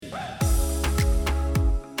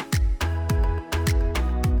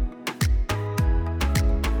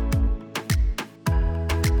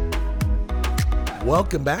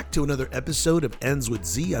Welcome back to another episode of Ends with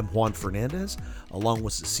Z. I'm Juan Fernandez, along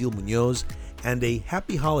with Cecile Munoz, and a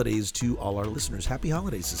happy holidays to all our listeners. Happy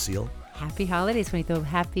holidays, Cecile. Happy holidays, Benito.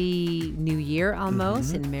 Happy New Year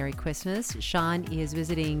almost, and Merry Christmas. Sean is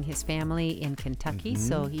visiting his family in Kentucky,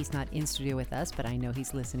 so he's not in studio with us, but I know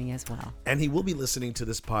he's listening as well. And he will be listening to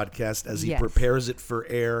this podcast as he prepares it for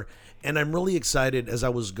air. And I'm really excited. As I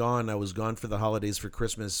was gone for the holidays for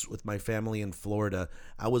Christmas with my family in Florida.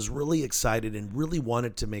 I was really excited and really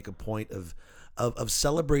wanted to make a point of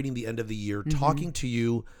celebrating the end of the year, talking to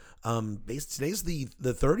you. Today's the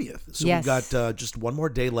 30th, so we've got just one more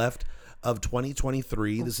day left of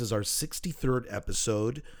 2023. This is our 63rd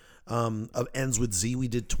episode of Ends with Z. We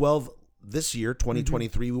did 12 this year,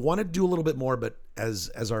 2023. We wanted to do a little bit more, but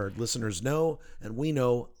as our listeners know, and we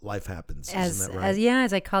know, life happens. Isn't that right?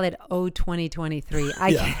 As I call it, 2023.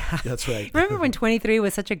 That's right. Remember when 23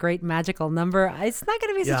 was such a great magical number? It's not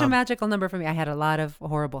going to be such a magical number for me. I had a lot of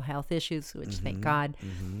horrible health issues, which thank God,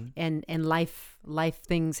 and life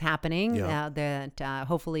things happening that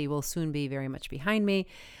hopefully will soon be very much behind me.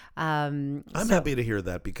 I'm happy to hear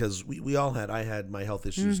that, because I had my health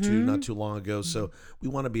issues too not too long ago, so we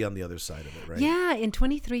want to be on the other side of it, right? Yeah, and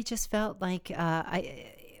 23 just felt like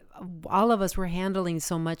all of us were handling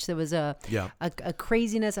so much. There was a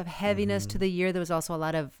craziness of heaviness to the year. There was also a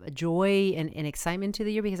lot of joy and excitement to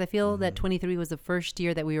the year, because I feel that 23 was the first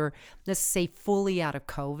year that we were, let's say, fully out of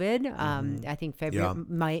COVID. I think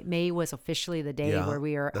May was officially the day where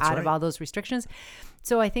we were out of all those restrictions.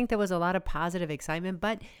 So I think there was a lot of positive excitement,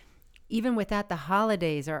 but even with that, the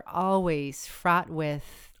holidays are always fraught with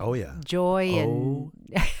joy and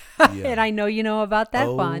and I know you know about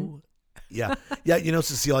that one. Yeah.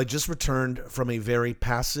 Cecile, I just returned from a very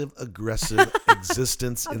passive-aggressive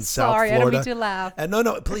existence in South Florida. Sorry, I don't mean to laugh. And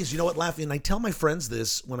no, please, you know what, laughing. And I tell my friends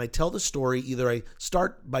this, when I tell the story, either I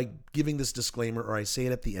start by giving this disclaimer or I say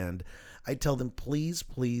it at the end. I tell them, please,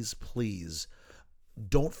 please, please,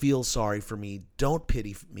 don't feel sorry for me. Don't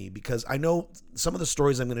pity me, because I know some of the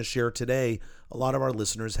stories I'm going to share today, a lot of our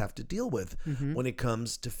listeners have to deal with when it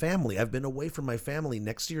comes to family. I've been away from my family.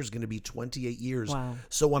 Next year is going to be 28 years. Wow.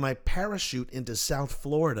 So when I parachute into South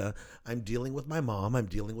Florida, I'm dealing with my mom. I'm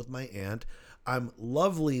dealing with my aunt. I'm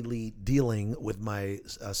lovelily dealing with my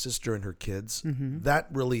sister and her kids. That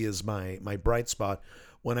really is my bright spot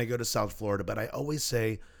when I go to South Florida. But I always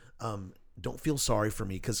say, don't feel sorry for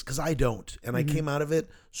me, because I don't. And I came out of it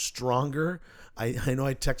stronger. I know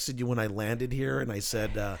I texted you when I landed here, and I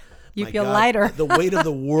said, you feel lighter. The weight of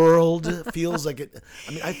the world feels like it.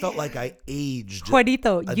 I mean, I felt like I aged.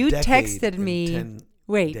 Juanito, you texted me. 10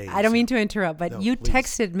 Wait, days. I don't mean to interrupt, but No, you please.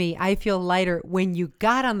 texted me, I feel lighter, when you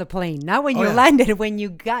got on the plane, not when you landed, when you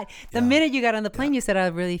got, the minute you got on the plane, you said, I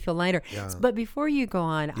really feel lighter. But before you go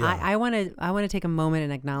on, I want to take a moment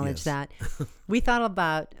and acknowledge that we thought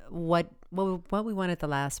about what we wanted the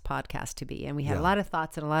last podcast to be. And we had a lot of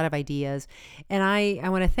thoughts and a lot of ideas. And I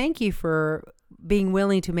want to thank you for being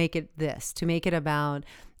willing to make it about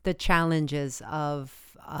the challenges of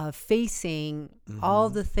facing all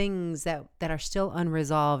the things that are still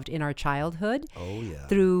unresolved in our childhood.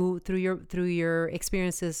 Through your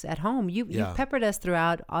experiences at home. You peppered us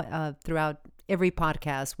throughout every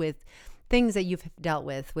podcast with things that you've dealt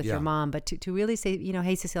with your mom, but to really say,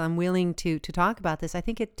 hey, Cecile, I'm willing to talk about this. I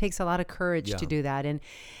think it takes a lot of courage to do that.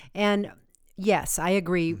 And yes, I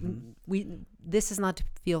agree. This is not to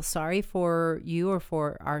feel sorry for you or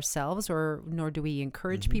for ourselves, nor do we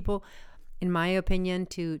encourage people, in my opinion,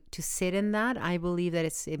 to sit in that. I believe that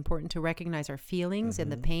it's important to recognize our feelings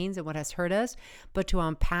and the pains and what has hurt us, but to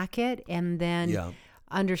unpack it and then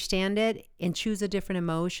understand it and choose a different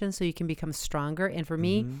emotion so you can become stronger. And for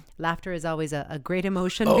me, laughter is always a great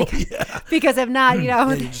emotion, because if not,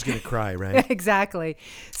 you're just gonna cry, right? Exactly.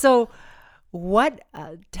 So what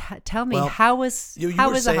tell me, how was you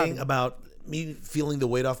were saying about me feeling the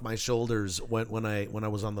weight off my shoulders when I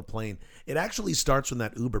was on the plane? It actually starts when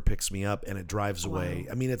that Uber picks me up and it drives away.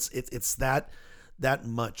 I mean, it's that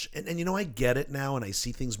much. And I get it now, and I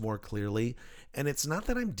see things more clearly. And it's not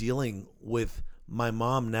that I'm dealing with my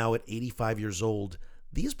mom now at 85 years old.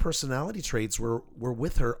 These personality traits were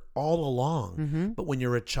with her all along. But when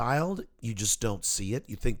you're a child, you just don't see it.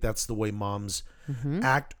 You think that's the way moms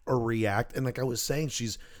act or react. And like I was saying,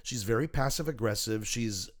 she's very passive aggressive.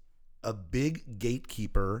 She's a big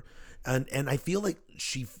gatekeeper. And I feel like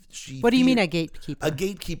she What do you mean a gatekeeper? A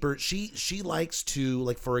gatekeeper. She likes to,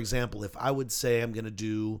 like, for example, if I would say I'm going to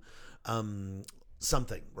do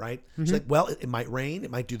something, right? She's like, well, it might rain,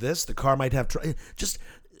 it might do this, the car might have just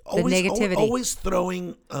always negativity. Always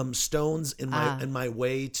throwing stones in my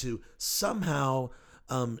way to somehow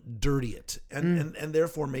dirty it and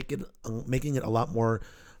therefore making it a lot more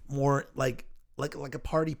like a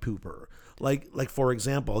party pooper. Like for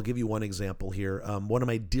example, I'll give you one example here. One of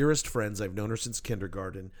my dearest friends, I've known her since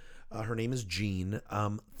kindergarten. Her name is Jean.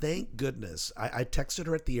 Thank goodness I texted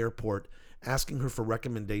her at the airport asking her for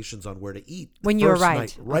recommendations on where to eat when you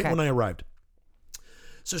arrived. Right when I arrived.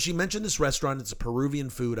 So she mentioned this restaurant. It's a Peruvian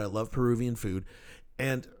food. I love Peruvian food.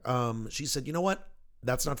 And she said, you know what?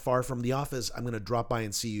 That's not far from the office. I'm going to drop by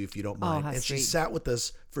and see you if you don't mind. And sweet. She sat with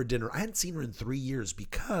us for dinner. I hadn't seen her in 3 years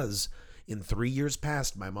because in 3 years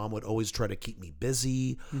past, my mom would always try to keep me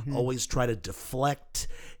busy, always try to deflect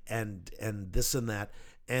and this and that.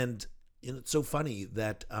 And it's so funny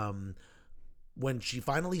that when she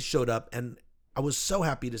finally showed up, and I was so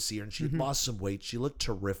happy to see her, and she had lost some weight. She looked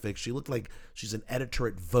terrific. She looked like she's an editor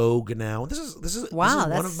at Vogue now. This is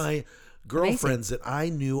one of my girlfriends that I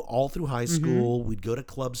knew all through high school. We'd go to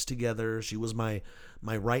clubs together. She was my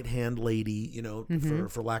right hand lady,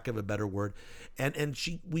 for lack of a better word. And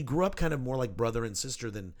we grew up kind of more like brother and sister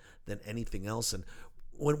than anything else. And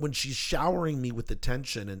when she's showering me with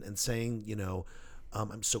attention and saying,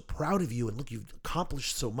 I'm so proud of you, and look, you've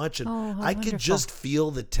accomplished so much. And I could just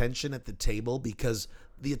feel the tension at the table because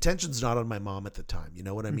the attention's not on my mom at the time. You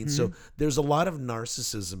know what I mean? So there's a lot of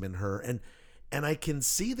narcissism in her, and I can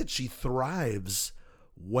see that she thrives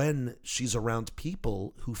when she's around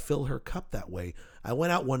people who fill her cup that way. I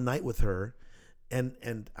went out one night with her,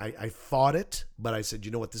 and I fought it, but I said,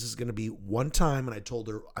 you know what, this is going to be one time, and I told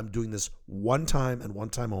her I'm doing this one time and one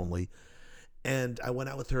time only. And I went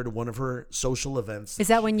out with her to one of her social events. Is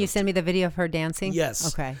that when you sent me the video of her dancing?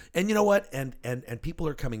 Yes. Okay. And you know what? And people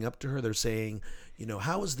are coming up to her. They're saying,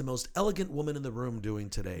 how is the most elegant woman in the room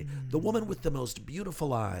doing today? The woman with the most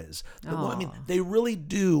beautiful eyes. I mean, they really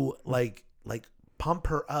do like pump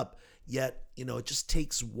her up. Yet, it just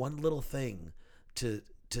takes one little thing to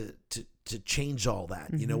change all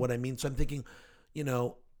that. You know what I mean? So I'm thinking,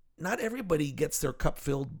 not everybody gets their cup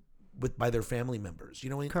filled by their family members,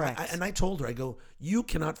 Correct. And I told her, I go, you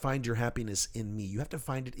cannot find your happiness in me. You have to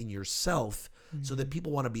find it in yourself so that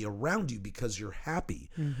people want to be around you because you're happy.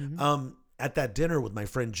 At that dinner with my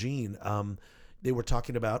friend Jean, they were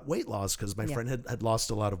talking about weight loss because my friend had lost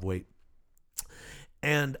a lot of weight.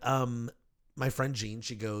 And my friend Jean,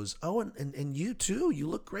 she goes, oh, and you too, you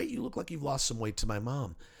look great. You look like you've lost some weight to my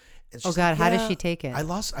mom. And oh God, like, how does she take it? I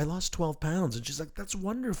lost 12 pounds. And she's like, that's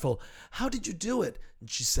wonderful. How did you do it? And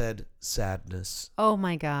she said, sadness. Oh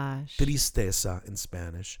my gosh. Tristeza in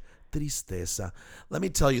Spanish. Tristeza. Let me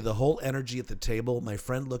tell you, the whole energy at the table, my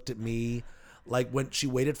friend looked at me like when she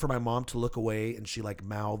waited for my mom to look away and she like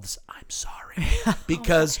mouths, I'm sorry.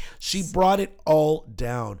 Because she brought it all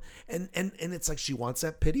down. And it's like she wants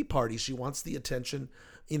that pity party. She wants the attention,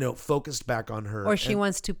 focused back on her. Or she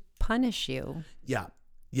wants to punish you.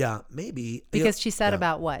 Yeah, maybe. Because she said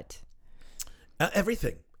about what?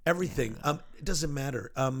 Everything. It doesn't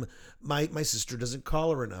matter. My sister doesn't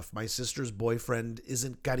call her enough. My sister's boyfriend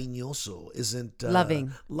isn't cariñoso, isn't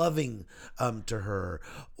loving to her,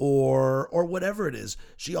 or whatever it is.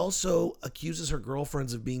 She also accuses her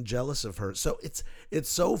girlfriends of being jealous of her. So it's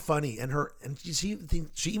so funny. And she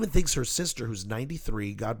even thinks her sister, who's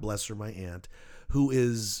 93, God bless her, my aunt, who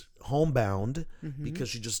is homebound because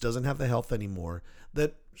she just doesn't have the health anymore,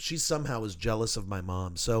 that she somehow is jealous of my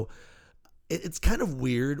mom. So it's kind of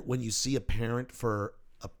weird when you see a parent for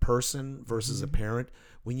a person versus a parent,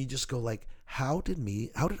 when you just go like, how did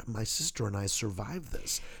my sister and I survive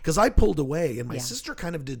this? Because I pulled away, and my sister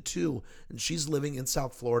kind of did too, and she's living in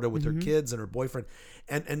South Florida with her kids and her boyfriend,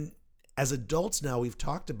 and as adults now, we've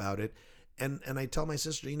talked about it, and I tell my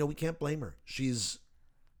sister, we can't blame her.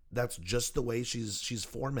 That's just the way she's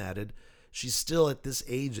formatted. She's still at this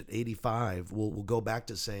age at 85. We'll go back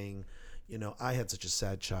to saying, I had such a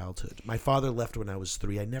sad childhood. My father left when I was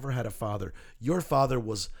 3. I never had a father. Your father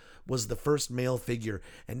was the first male figure,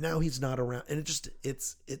 and now he's not around. And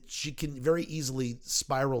she can very easily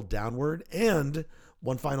spiral downward. And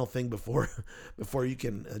one final thing before you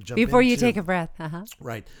can jump in. Before you take a breath.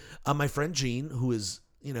 Right. My friend Jean, who is,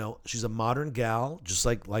 she's a modern gal, just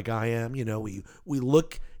like I am. We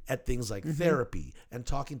look at things like therapy and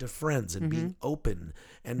talking to friends and being open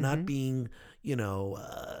and not being,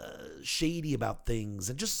 shady about things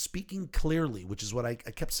and just speaking clearly, which is what I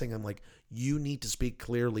kept saying. I'm like, you need to speak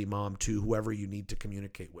clearly, Mom, to whoever you need to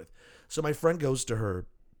communicate with. So my friend goes to her,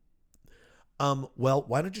 well,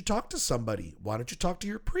 why don't you talk to somebody? Why don't you talk to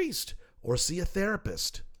your priest or see a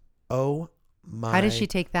therapist? Oh my. How did she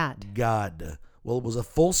take that? God. Well, it was a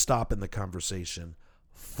full stop in the conversation.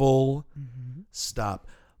 Full stop.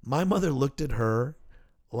 My mother looked at her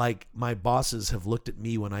like my bosses have looked at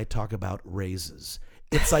me when I talk about raises.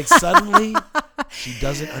 It's like suddenly she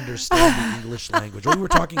doesn't understand the English language. Or we were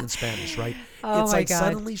talking in Spanish, right? Oh it's my like God.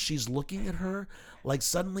 suddenly she's looking at her, like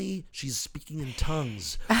suddenly she's speaking in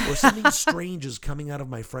tongues, or something strange is coming out of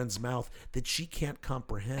my friend's mouth that she can't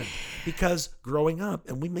comprehend. Because growing up,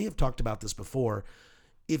 and we may have talked about this before,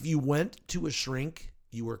 if you went to a shrink,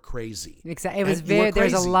 you were crazy. Exactly. It was And you were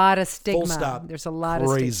there's a crazy. lot of stigma. Full stop. There's a lot of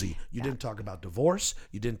crazy. stigma. You didn't talk about divorce.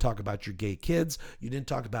 You didn't talk about your gay kids. You didn't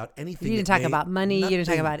talk about anything. You didn't talk about money. You didn't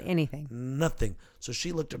talk about anything. Nothing. So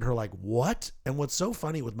she looked at her like, what? And what's so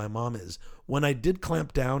funny with my mom is when I did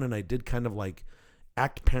clamp down and I did kind of like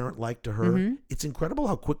act parent-like to her, it's incredible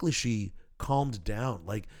how quickly she calmed down.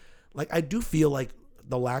 Like I do feel like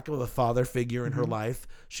the lack of a father figure in her life,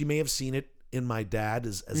 she may have seen it in my dad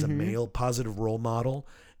as a male positive role model.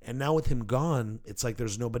 And now with him gone, it's like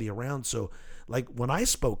there's nobody around. So like when I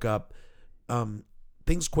spoke up,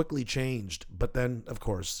 things quickly changed. But then, of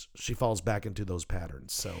course, she falls back into those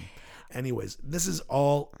patterns. So anyways, this is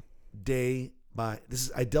all day by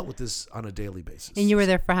this. I dealt with this on a daily basis. And you were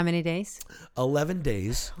there for how many days? 11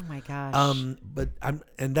 days. Oh my gosh.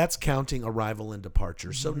 And that's counting arrival and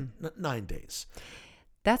departure. So 9 days.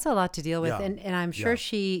 That's a lot to deal with. Yeah. And I'm sure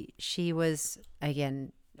she was,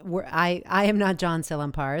 again, I am not John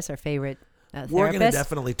Silamparis, our favorite therapist. We're going to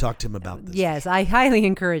definitely talk to him about this. Yes, I highly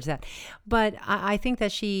encourage that. But I think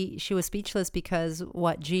that she was speechless because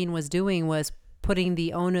what Jean was doing was putting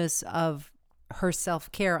the onus of her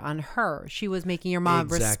self-care on her. She was making your mom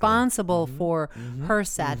responsible for her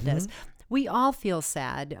sadness. We all feel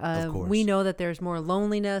sad. Of course. We know that there's more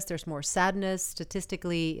loneliness, there's more sadness.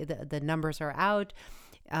 Statistically, the numbers are out.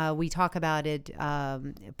 We talk about it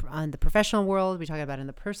on the professional world. We talk about it in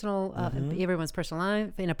the personal, everyone's personal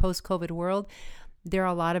life. In a post-COVID world, there are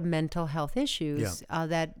a lot of mental health issues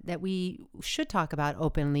that we should talk about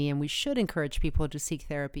openly, and we should encourage people to seek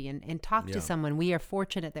therapy and talk to someone. We are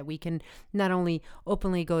fortunate that we can not only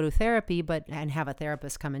openly go to therapy, and have a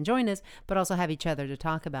therapist come and join us, but also have each other to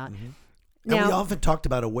talk about. Now, and we often talked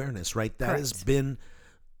about awareness, right? That correct. has been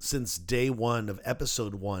since day one of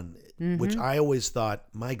episode 1, which I always thought,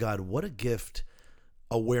 my God, what a gift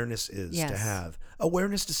awareness is to have.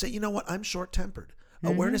 Awareness to say, you know what, I'm short-tempered.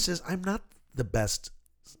 Awareness is I'm not the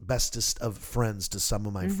bestest of friends to some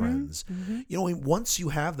of my friends. You know, once you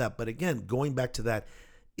have that, but again, going back to that,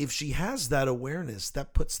 if she has that awareness,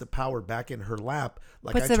 that puts the power back in her lap.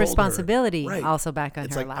 Like puts I the told responsibility her, also back on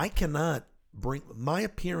it's her like, lap. I cannot bring my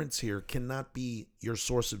appearance here cannot be your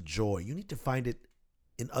source of joy. You need to find it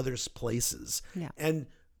in others' places. And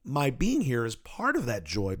my being here is part of that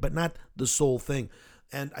joy, but not the sole thing.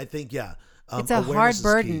 And I think, it's a hard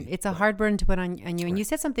burden. Key. It's a hard burden to put on you. And you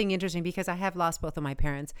said something interesting, because I have lost both of my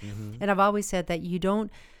parents. And I've always said that you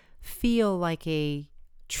don't feel like a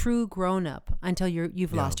true grown-up until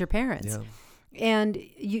you've lost your parents. And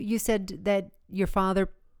you said that your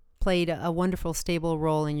father played a wonderful, stable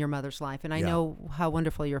role in your mother's life. And I know how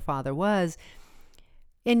wonderful your father was.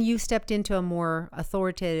 And you stepped into a more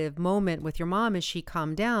authoritative moment with your mom as she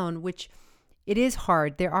calmed down, which it is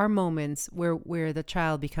hard. There are moments where the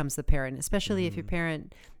child becomes the parent, especially if your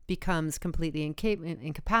parent becomes completely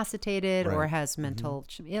incapacitated or has mental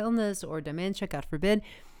illness or dementia, God forbid.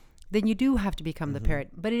 Then you do have to become the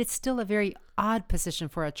parent. But it's still a very odd position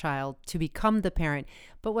for a child to become the parent.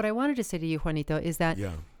 But what I wanted to say to you, Juanito, is that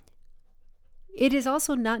it is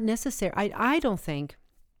also not necessary. I don't think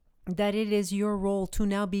that it is your role to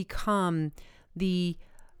now become the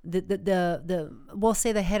we'll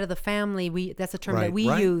say the head of the family. That's a term that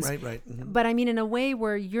we use. Right. But I mean, in a way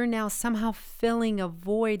where you're now somehow filling a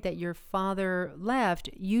void that your father left.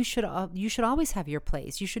 You should always have your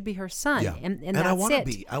place. You should be her son. And that's I want it. to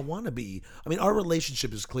be. I want to be. I mean, our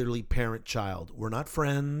relationship is clearly parent-child. We're not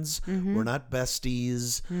friends. We're not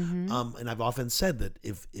besties. And I've often said that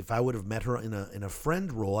if I would have met her in a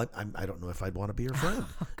friend role, I don't know if I'd want to be her friend.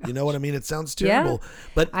 You know what I mean? It sounds terrible,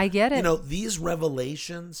 but I get it. You know, these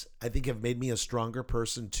revelations, I think, have made me a stronger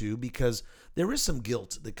person too, because there is some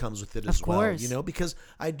guilt that comes with it as well. You know, because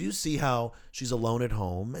I do see how she's alone at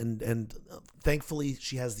home, and thankfully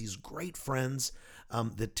she has these great friends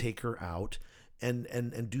that take her out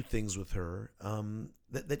and do things with her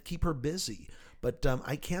that keep her busy. But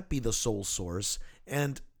I can't be the sole source.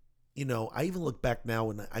 And you know, I even look back now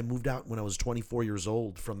when I moved out when I was 24 years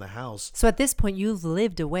old from the house. So at this point, you've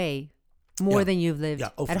lived away more than you've lived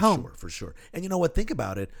at home. For sure. And you know what? Think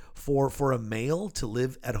about it. For a male to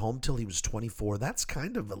live at home till he was 24, that's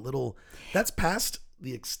kind of that's past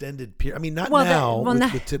the extended period. I mean, not now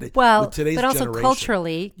with today's but also generation.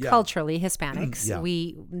 culturally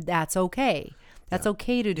Hispanics, that's okay. That's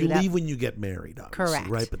okay to do you that. You leave when you get married, obviously, Correct.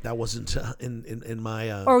 Right, but that wasn't in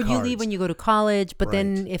my or cards. you leave when you go to college, but Right.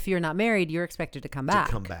 then if you're not married, you're expected to come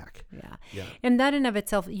back. Yeah. And that in of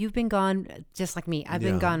itself, you've been gone just like me. I've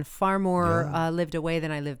been gone far more lived away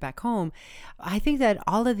than I live back home. I think that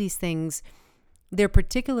all of these things, they're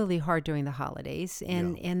particularly hard during the holidays.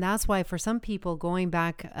 And that's why for some people going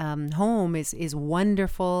back home is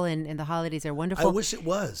wonderful, and the holidays are wonderful. I wish it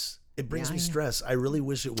was. It brings me stress. I really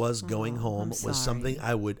wish it was. Going home was something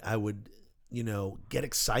I would get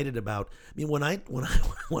excited about. I mean, when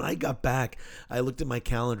I got back, I looked at my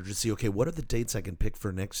calendar to see, okay, what are the dates I can pick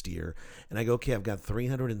for next year? And I go, okay, I've got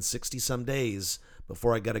 360 some days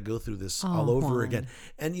before I got to go through this all over again.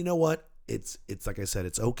 And you know what? It's like I said,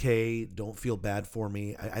 it's okay. Don't feel bad for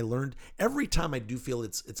me. I learned every time I do feel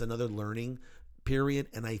it's another learning period,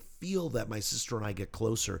 and I feel that my sister and I get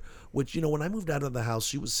closer, which, when I moved out of the house,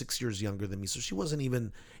 she was 6 years younger than me, so she wasn't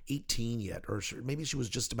even 18 yet, or maybe she was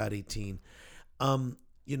just about 18.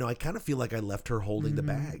 I kind of feel like I left her holding the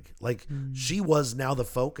bag. Like she was now the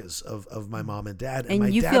focus of my mom and dad. And my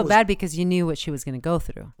you dad feel bad because you knew what she was going to go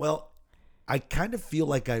through. Well, I kind of feel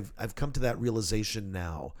like I've come to that realization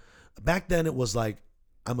now. Back then it was like,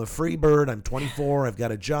 I'm a free bird. I'm 24. I've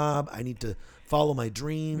got a job. I need to follow my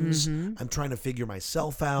dreams. I'm trying to figure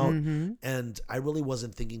myself out. And I really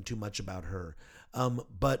wasn't thinking too much about her.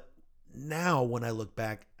 But now when I look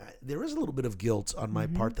back, there is a little bit of guilt on my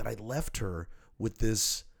part that I left her with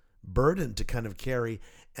this burden to kind of carry.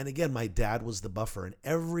 And again, my dad was the buffer. And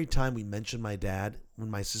every time we mention my dad, when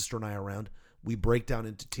my sister and I are around, we break down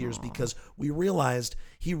into tears because we realized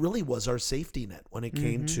he really was our safety net when it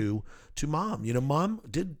came to mom. Mom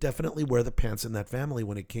did definitely wear the pants in that family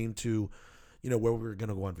when it came to, where we were going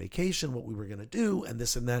to go on vacation, what we were going to do, and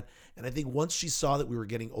this and that. And I think once she saw that we were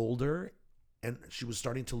getting older and she was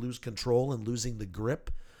starting to lose control and losing the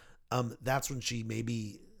grip, that's when she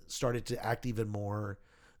maybe started to act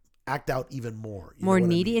out even more. More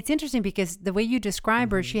needy. I mean? It's interesting because the way you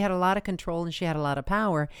describe her, she had a lot of control and she had a lot of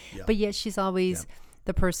power, but yet she's always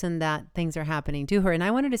the person that things are happening to her. And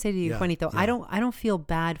I wanted to say to you, Juanito, I don't feel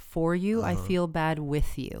bad for you. I feel bad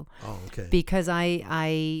with you. Oh, okay. Because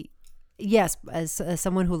yes, as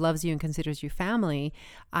someone who loves you and considers you family,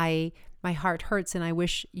 my heart hurts and I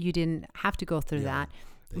wish you didn't have to go through that.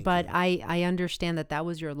 But I understand that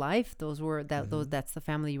was your life. That's the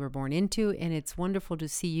family you were born into, and it's wonderful to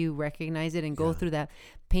see you recognize it and go through that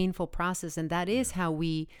painful process. And that is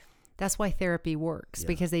that's why therapy works,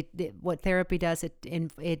 because what therapy does,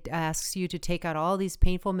 it asks you to take out all these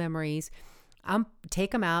painful memories,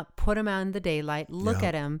 take them out, put them out in the daylight, look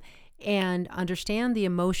at them, and understand the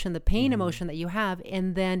emotion, the pain emotion that you have,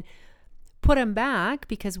 and then put them back,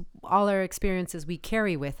 because all our experiences we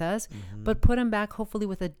carry with us, but put them back hopefully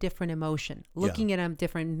with a different emotion, looking at them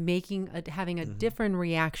different, having a different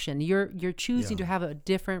reaction. You're choosing to have a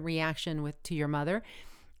different reaction to your mother,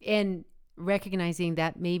 and recognizing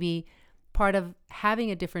that maybe part of having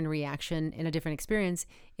a different reaction and a different experience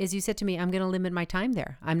is, you said to me, I'm going to limit my time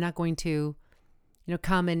there. I'm not going to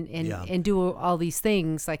come and do all these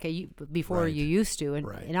things like before you used to,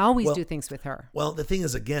 and always do things with her. Well, the thing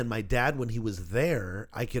is, again, my dad, when he was there,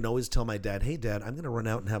 I can always tell my dad, hey, Dad, I'm going to run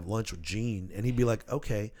out and have lunch with Jean. And he'd be like,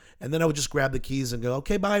 okay. And then I would just grab the keys and go,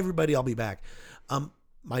 okay, bye, everybody. I'll be back.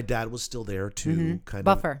 My dad was still there to kind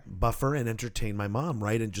of buffer and entertain my mom,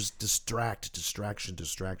 right? And just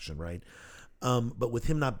distraction, right? But with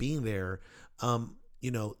him not being there,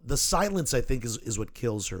 the silence, I think, is what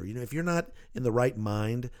kills her. If you're not in the right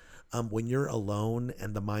mind, when you're alone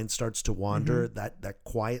and the mind starts to wander, that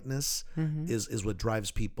quietness is what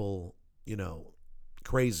drives people,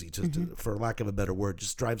 crazy, for lack of a better word,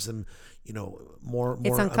 just drives them, more.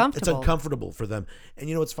 It's uncomfortable. It's uncomfortable for them. And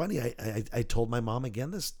it's funny. I told my mom again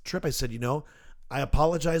this trip. I said, I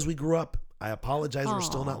apologize. We grew up. I apologize. We're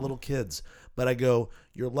still not little kids. But I go,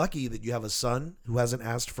 you're lucky that you have a son who hasn't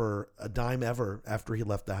asked for a dime ever after he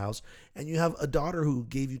left the house. And you have a daughter who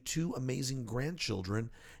gave you 2 amazing grandchildren.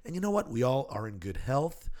 And you know what? We all are in good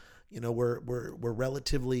health. We're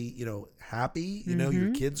relatively, happy.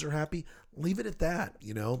 Your kids are happy. Leave it at that,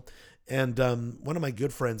 And one of my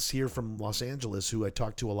good friends here from Los Angeles, who I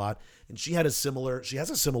talk to a lot, and she has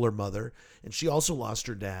a similar mother, and she also lost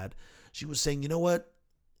her dad. She was saying, you know what?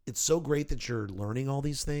 It's so great that you're learning all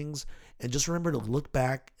these things, and just remember to look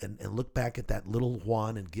back and look back at that little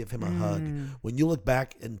Juan and give him a hug. When you look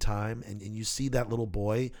back in time and you see that little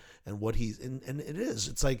boy and what and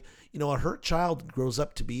it's like, a hurt child grows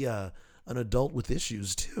up to be an adult with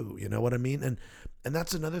issues too. You know what I mean? And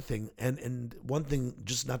that's another thing. And one thing,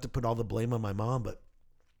 just not to put all the blame on my mom, but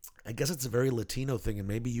I guess it's a very Latino thing, and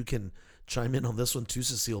maybe you can chime in on this one too,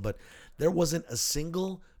 Cecile, but there wasn't a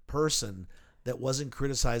single person that wasn't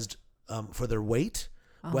criticized for their weight,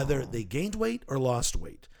 whether they gained weight or lost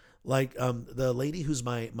weight. Like the lady who's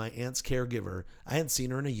my aunt's caregiver, I hadn't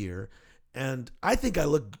seen her in a year, and I think I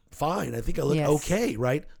look fine. I think I look okay,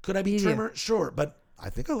 right? Could I be trimmer? Sure, but I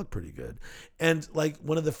think I look pretty good. And like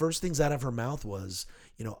one of the first things out of her mouth was,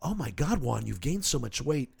 oh my God, Juan, you've gained so much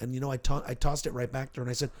weight. And I tossed it right back to her, and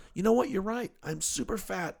I said, you know what? You're right. I'm super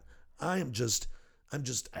fat. I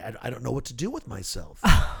don't know what to do with myself.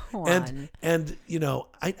 And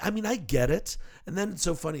I mean, I get it. And then it's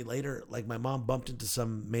so funny later, like my mom bumped into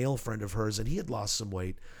some male friend of hers and he had lost some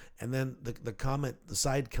weight. And then the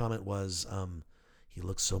side comment was, he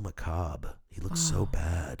looks so macabre. He looks so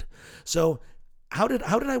bad. So how did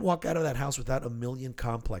I walk out of that house without a million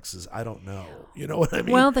complexes? I don't know. You know what I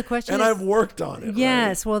mean? Well, the question and I've worked on it.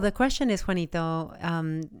 Yes. Right? Well, the question is, Juanito,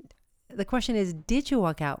 the question is, did you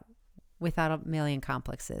walk out without a million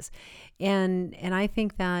complexes? And I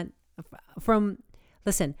think that from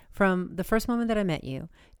the first moment that I met you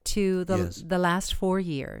to the last 4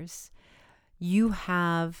 years, you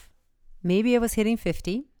have, maybe I was hitting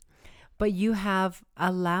 50, but you have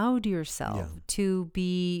allowed yourself to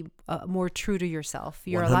be more true to yourself.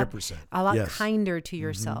 You're 100%. a lot kinder to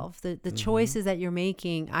yourself. The choices that you're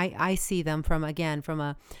making, I see them from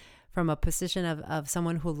a position of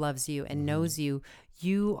someone who loves you and knows you.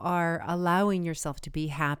 You are allowing yourself to be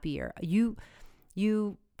happier. You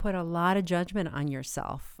put a lot of judgment on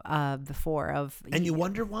yourself before and you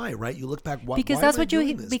wonder why, right? You look back, because why that's am I what you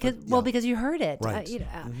doing this? because you heard it, right?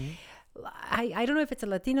 I don't know if it's a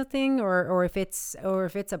Latino thing or if it's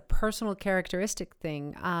a personal characteristic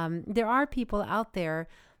thing. There are people out there,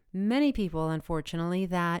 many people, unfortunately,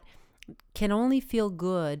 that can only feel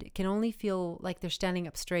good, can only feel like they're standing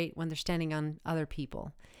up straight when they're standing on other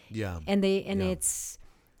people. Yeah.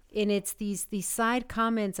 It's these side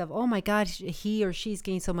comments of, oh my God, he or she's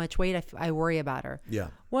gained so much weight, I worry about her. Yeah.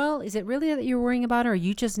 Well, is it really that you're worrying about her, or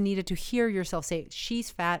you just needed to hear yourself say, she's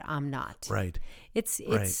fat, I'm not? Right. It's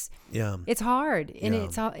hard, and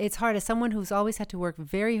it's hard as someone who's always had to work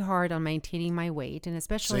very hard on maintaining my weight, and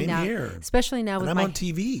especially now and with I'm on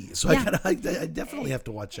TV, so I definitely have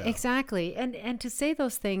to watch out. Exactly, and to say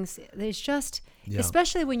those things, there's just,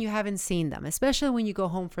 especially when you haven't seen them, especially when you go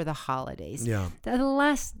home for the holidays. Yeah, the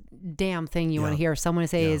last damn thing you want to hear someone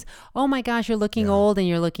say is, "Oh my gosh, you're looking old and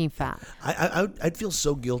you're looking fat." I'd feel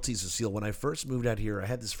so guilty, Cecile. When I first moved out here, I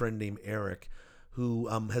had this friend named Eric, who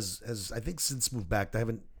has I think since moved back. I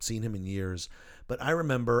haven't seen him in years. But I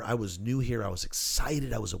remember I was new here. I was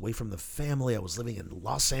excited. I was away from the family. I was living in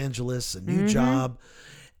Los Angeles, a new job.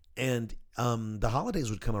 And the holidays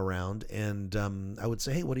would come around, and I would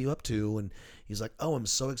say, hey, what are you up to? And he's like, oh, I'm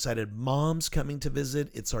so excited. Mom's coming to visit.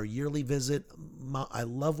 It's our yearly visit. I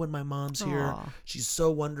love when my mom's here. She's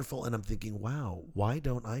so wonderful. And I'm thinking, wow, why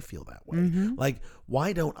don't I feel that way? Like,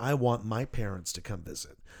 why don't I want my parents to come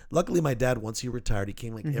visit? Luckily, my dad, once he retired, he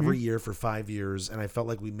came like every year for 5 years, and I felt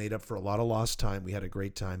like we made up for a lot of lost time. We had a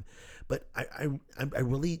great time. But I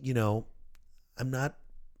really, I'm not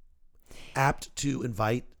apt to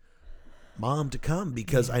invite Mom to come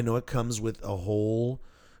because I know it comes with a whole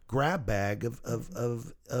grab bag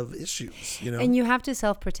of issues, And you have to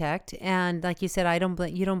self-protect. And like you said,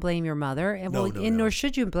 you don't blame your mother, and nor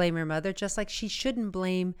should you blame your mother. Just like she shouldn't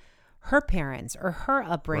blame her parents or her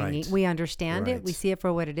upbringing. Right. We understand it. We see it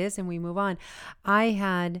for what it is, and we move on. I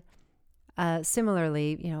had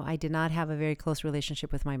similarly, I did not have a very close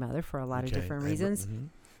relationship with my mother for a lot of different reasons.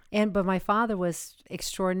 But my father was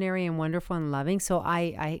extraordinary and wonderful and loving. So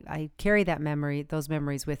I carry those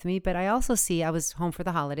memories with me. But I also see, I was home for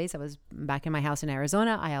the holidays. I was back in my house in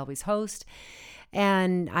Arizona. I always host.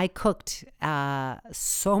 And I cooked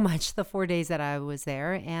so much the 4 days that I was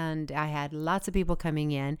there. And I had lots of people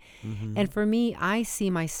coming in. And for me, I see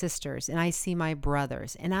my sisters and I see my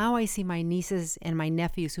brothers. And now I see my nieces and my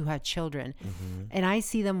nephews who have children. And I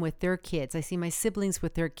see them with their kids. I see my siblings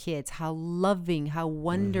with their kids. How loving, how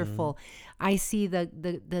wonderful. I see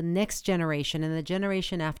the next generation and the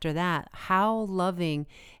generation after that. How loving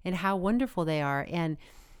and how wonderful they are. And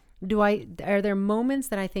are there moments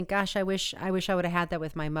that I think, gosh, I wish I would have had that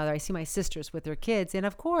with my mother? I see my sisters with their kids, and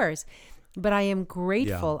of course, but I am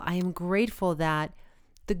grateful. I am grateful that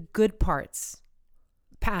the good parts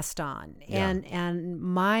passed on, and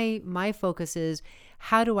my focus is,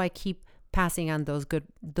 how do I keep passing on those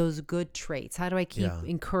good traits? How do I keep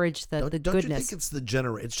encourage the goodness? Don't you think it's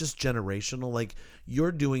it's just generational? Like,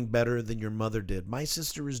 you're doing better than your mother did. My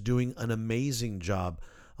sister is doing an amazing job.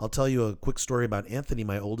 I'll tell you a quick story about Anthony,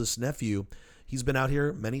 my oldest nephew. He's been out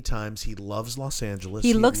here many times. He loves Los Angeles.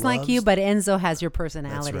 He looks like you, but Enzo has your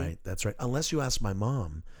personality. That's right. Unless you ask my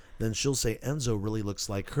mom, then she'll say Enzo really looks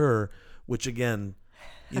like her, which again,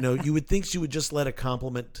 you would think she would just let a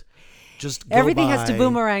compliment just go Everything by. has to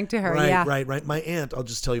boomerang to her. Right. My aunt, I'll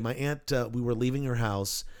just tell you, we were leaving her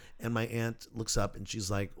house, and my aunt looks up and she's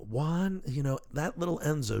like, Juan, that little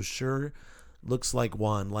Enzo sure looks like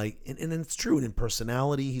Juan. Like, and it's true. And in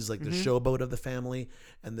personality, he's like the showboat of the family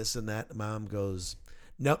and this and that. Mom goes,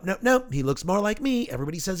 nope. He looks more like me.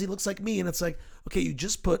 Everybody says he looks like me. And it's like, okay, you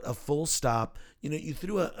just put a full stop. You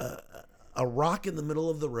threw a rock in the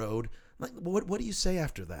middle of the road. Like, what do you say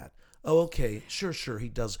after that? Oh, okay. Sure. He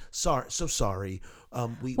does. Sorry.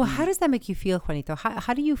 How does that make you feel, Juanito?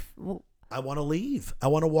 How do you... I want to leave. I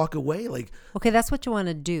want to walk away. Like, okay, that's what you want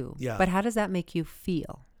to do. Yeah. But how does that make you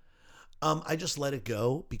feel? I just let it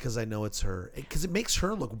go because I know it's her. Because it makes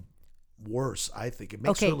her look worse, I think. It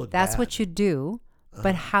makes her look that's bad. what you do.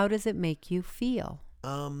 But how does it make you feel?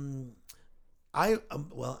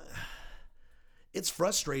 It's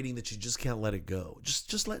frustrating that you just can't let it go.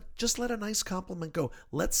 Just let a nice compliment go.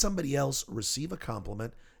 Let somebody else receive a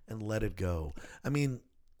compliment and let it go. I mean,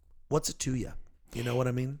 what's it to you? You know what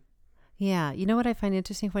I mean? Yeah. You know what I find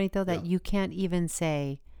interesting, Juanito? That you can't even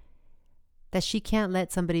say that she can't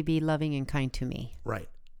let somebody be loving and kind to me. Right.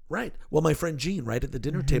 Well, my friend Jean, right at the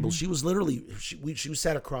dinner table, she was literally, she was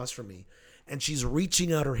sat across from me, and she's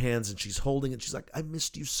reaching out her hands and she's holding it. She's like, I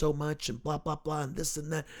missed you so much and blah, blah, blah, and this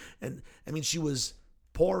and that. And I mean, she was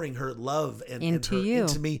pouring her love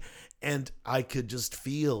into me. And I could just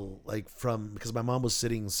feel like because my mom was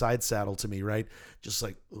sitting side saddle to me, right? Just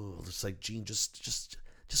like, oh, it's like, Jean, just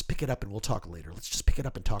pick it up and we'll talk later. Let's just pick it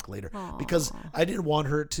up and talk later. Aww. Because I didn't want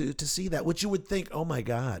her to see that, which you would think, oh my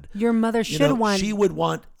God. Your mother should want. She would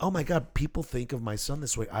want, oh my God, people think of my son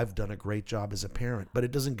this way. I've done a great job as a parent, but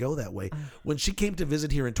it doesn't go that way. When she came to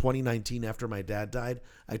visit here in 2019 after my dad died,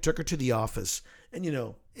 I took her to the office. And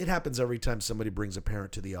it happens every time somebody brings a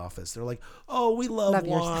parent to the office. They're like, oh, we love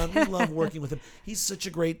Juan. We love working with him. He's such a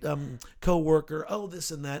great co-worker. Oh,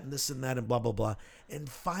 this and that and blah, blah, blah. And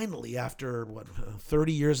finally, after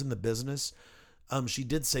 30 years in the business, she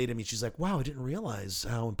did say to me, she's like, wow, I didn't realize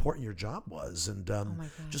how important your job was. And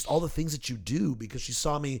just all the things that you do, because she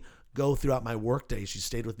saw me go throughout my workday. She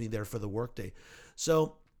stayed with me there for the workday.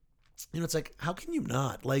 So, it's like, how can you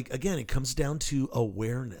not? Like, again, it comes down to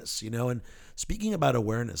awareness, and speaking about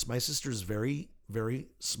awareness, my sister's very, very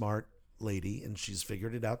smart lady, and she's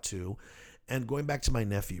figured it out too. And going back to my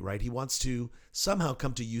nephew, right? He wants to somehow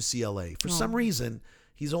come to UCLA. For some reason,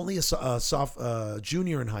 he's only a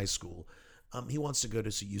junior in high school. He wants to go to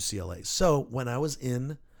UCLA. So when I was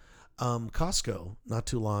in Costco not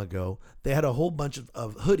too long ago, they had a whole bunch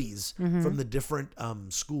of hoodies from the different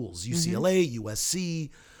schools, UCLA, USC,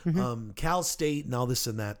 Cal State, and all this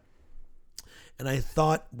and that. And I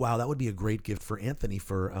thought, wow, that would be a great gift for Anthony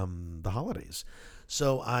for the holidays.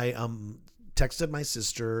 So I texted my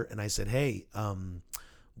sister and I said, hey,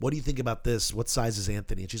 what do you think about this? What size is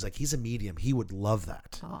Anthony? And she's like, he's a medium. He would love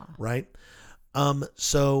that. Aww. Right? We and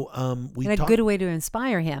a good way to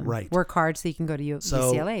inspire him. Right. Work hard so you can go to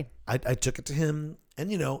UCLA. I took it to him, and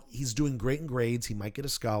he's doing great in grades. He might get a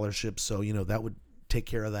scholarship, so that would take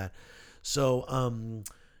care of that. So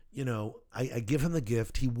I give him the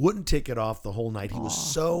gift. He wouldn't take it off the whole night. He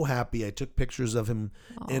was so happy. I took pictures of him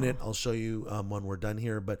in it. I'll show you when we're done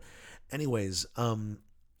here. But anyways,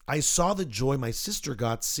 I saw the joy my sister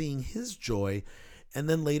got seeing his joy. And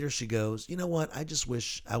then later she goes, you know what? I just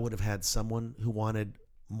wish I would have had someone who wanted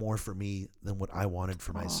more for me than what I wanted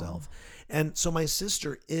for myself. And so my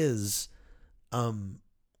sister is,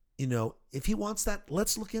 if he wants that,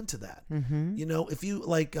 let's look into that. If you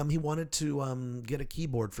he wanted to get a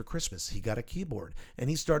keyboard for Christmas, he got a keyboard, and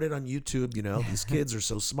he started on YouTube. These kids are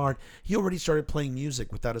so smart. He already started playing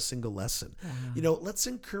music without a single lesson. Let's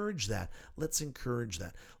encourage that.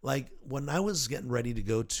 Like when I was getting ready to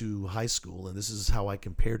go to high school, and this is how I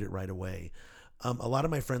compared it right away. A lot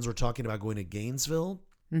of my friends were talking about going to Gainesville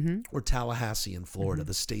or Tallahassee in Florida,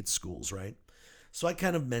 the state schools, right? So I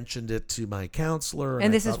kind of mentioned it to my counselor.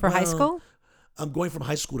 And this is for high school? I'm going from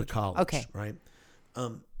high school to college. Okay. Right.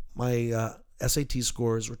 My SAT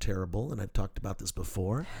scores were terrible, and I've talked about this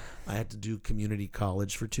before. I had to do community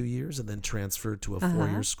college for 2 years and then transfer to a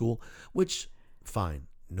 4-year school, which, fine,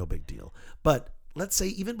 no big deal. But let's say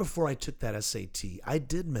even before I took that SAT, I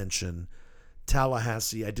did mention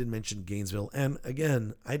Tallahassee. I did mention Gainesville. And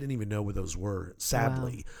again, I didn't even know where those were,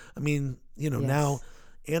 sadly. Wow. I mean, now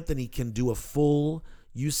Anthony can do a full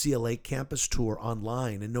UCLA campus tour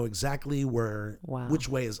online and know exactly which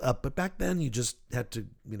way is up. But back then you just had to,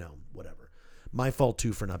 whatever. my fault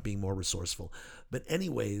too for not being more resourceful. But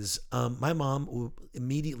anyways, my mom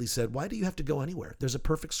immediately said, why do you have to go anywhere? There's a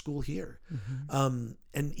perfect school here. And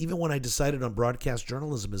even when I decided on broadcast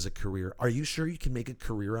journalism as a career, are you sure you can make a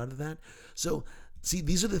career out of that? So see,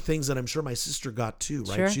 these are the things that I'm sure my sister got too,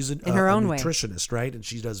 right? Sure. She's In her own nutritionist, right? And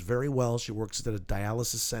she does very well. She works at a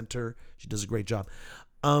dialysis center. She does a great job.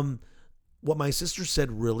 What my sister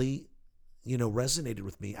said really, resonated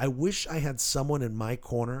with me. I wish I had someone in my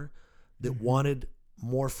corner that wanted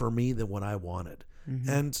more for me than what I wanted.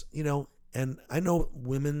 And, and I know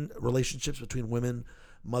relationships between women,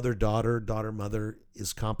 mother-daughter, daughter-mother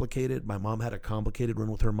is complicated. My mom had a complicated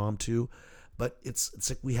run with her mom too, but it's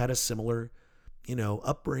like we had a similar,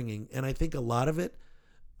 upbringing. And I think a lot of it,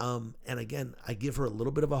 and again, I give her a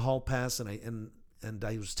little bit of a hall pass, and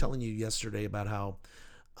I was telling you yesterday about how,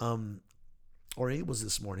 or it was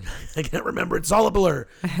this morning, I can't remember, it's all a blur,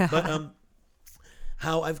 but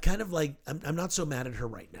how I've kind of like, I'm not so mad at her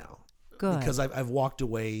right now. Good. Because I've walked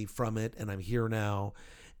away from it, and I'm here now,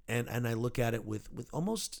 and I look at it with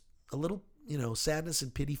almost a little, sadness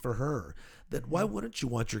and pity for her, that why wouldn't you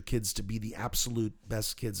want your kids to be the absolute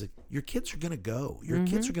best kids? Your kids are going to go. Your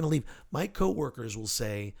kids are going to leave. My coworkers will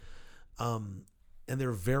say, and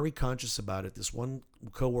they're very conscious about it. This one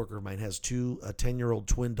coworker of mine has 10-year-old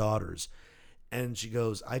twin daughters. And she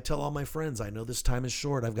goes, I tell all my friends, I know this time is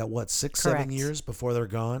short. I've got 6-7 years before they're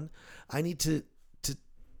gone. I need to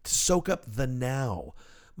soak up the now.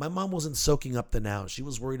 My mom wasn't soaking up the now. She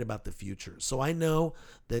was worried about the future. So I know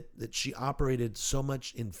that she operated so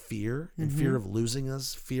much in fear, in fear of losing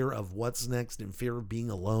us, fear of what's next, and fear of being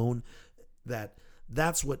alone, that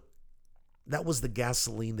was the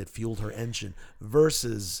gasoline that fueled her engine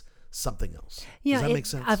versus something else. Does that make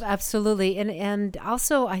sense? Absolutely. And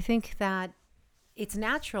also I think that it's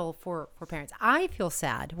natural for parents. I feel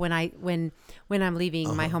sad when I'm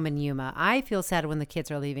leaving my home in Yuma. I feel sad when the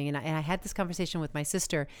kids are leaving. And I had this conversation with my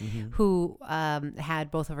sister who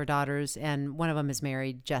had both of her daughters, and one of them is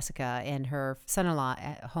married, Jessica, and her son-in-law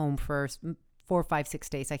at home for 4, 5, 6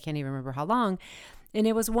 days. I can't even remember how long. And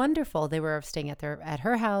it was wonderful. They were staying at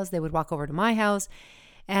her house. They would walk over to my house.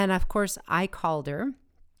 And of course, I called her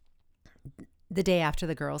the day after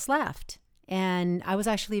the girls left. And I was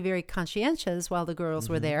actually very conscientious while the girls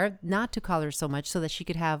were there, not to call her so much, so that she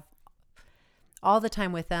could have all the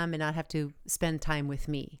time with them and not have to spend time with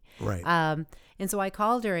me. Right. And so I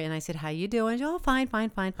called her and I said, how you doing? She, oh, fine.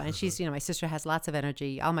 She's, my sister has lots of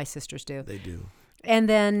energy. All my sisters do. They do. And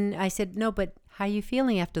then I said, no, but how are you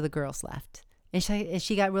feeling after the girls left? And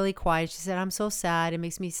she got really quiet. She said, I'm so sad. It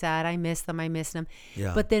makes me sad. I miss them.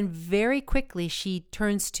 Yeah. But then very quickly she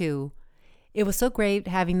turns to, it was so great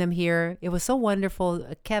having them here. It was so wonderful.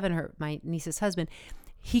 Kevin, my niece's husband,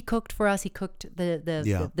 he cooked for us. He cooked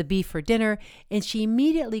the beef for dinner. And she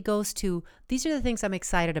immediately goes to, these are the things I'm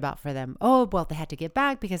excited about for them. Oh, well, they had to get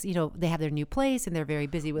back because, they have their new place and they're very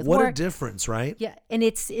busy with work. What a difference, right? Yeah. And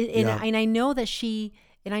and I know that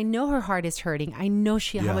and I know her heart is hurting. I know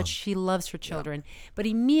how much she loves her children. But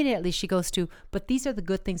immediately she goes to, but these are the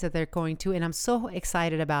good things that they're going to. And I'm so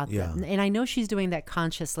excited about them. And I know she's doing that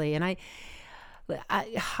consciously. And the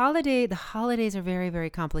holidays are very, very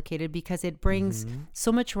complicated because it brings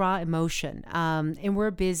so much raw emotion. And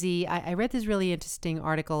we're busy. I read this really interesting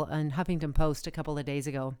article on Huffington Post a couple of days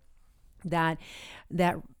ago that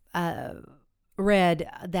read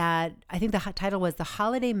that, I think the title was, "The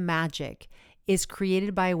Holiday Magic is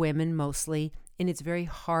Created by Women Mostly, and it's very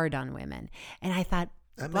hard on women." And I thought,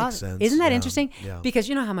 that makes sense. Isn't that interesting? Yeah. Because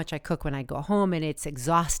you know how much I cook when I go home, and it's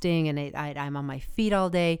exhausting, and I'm on my feet all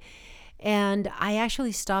day. And I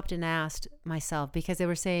actually stopped and asked myself, because they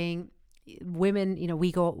were saying women,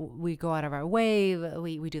 we go out of our way.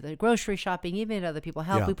 We do the grocery shopping, even if other people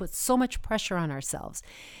help. We put so much pressure on ourselves.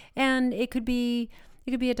 And it could be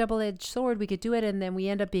a double-edged sword. We could do it, and then we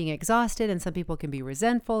end up being exhausted, and some people can be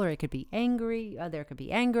resentful, or it could be angry. There could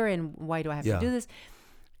be anger, and why do I have to do this?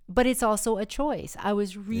 But it's also a choice. I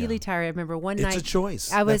was really tired. I remember one night. It's a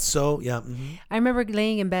choice. I remember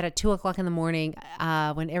laying in bed at 2:00 in the morning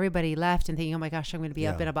when everybody left and thinking, oh my gosh, I'm going to be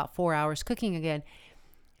up in about 4 hours cooking again.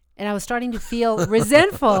 And I was starting to feel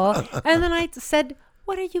resentful. And then I said,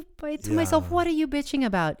 myself, what are you bitching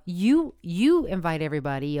about? You invite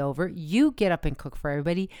everybody over. You get up and cook for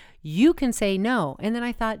everybody. You can say no. And then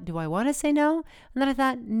I thought, do I want to say no? And then I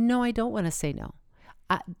thought, no, I don't want to say no.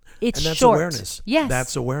 It's and that's short. Awareness. Yes.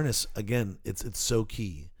 That's awareness. Again, it's so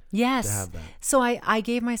key. Yes. To have that. So I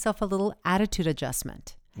gave myself a little attitude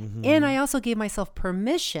adjustment. And I also gave myself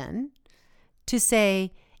permission to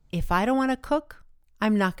say, if I don't want to cook,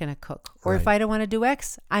 I'm not going to cook. Or if I don't want to do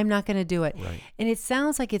X, I'm not going to do it. Right. And it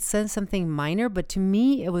sounds like it says something minor, but to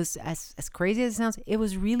me, it was as crazy as it sounds, it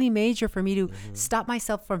was really major for me to stop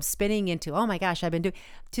myself from spinning into, oh my gosh, I've been doing,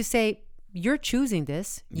 to say, you're choosing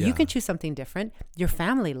this. Yeah. You can choose something different. Your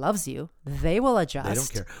family loves you. They will adjust. They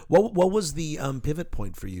don't care. What was the pivot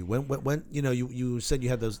point for you? When you said you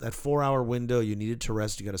had that 4-hour window, you needed to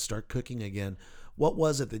rest, you got to start cooking again. What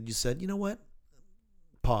was it that you said, you know what?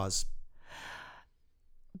 Pause.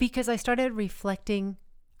 Because I started reflecting,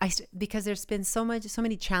 because there's been so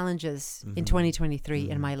many challenges in 2023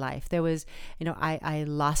 in my life. There was, I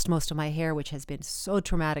lost most of my hair, which has been so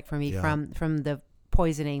traumatic for me from the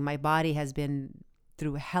poisoning. My body has been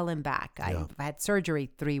through hell and back. I had surgery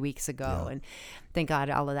 3 weeks ago, and thank God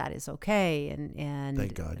all of that is okay. And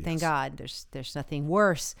thank God there's nothing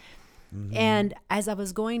worse. And as I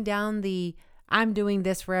was going down I'm doing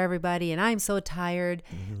this for everybody and I'm so tired,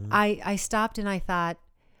 I stopped and I thought,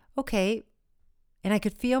 okay. And I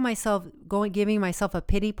could feel myself giving myself a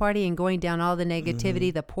pity party and going down all the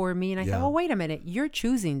negativity, the poor me. And I thought, oh, wait a minute, you're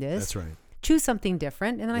choosing this. That's right. Choose something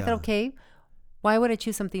different. And then I thought, okay, why would I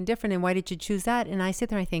choose something different? And why did you choose that? And I sit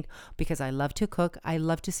there and I think, because I love to cook. I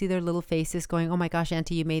love to see their little faces going, oh my gosh,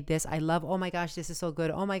 Auntie, you made this. I love, oh my gosh, this is so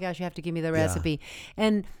good. Oh my gosh, you have to give me the recipe.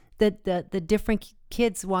 And the different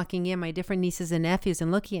kids walking in, my different nieces and nephews,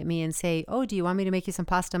 and looking at me and say, oh, do you want me to make you some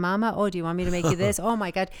pasta mama? Oh, do you want me to make you this? Oh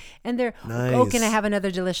my God. And they're, oh, can I have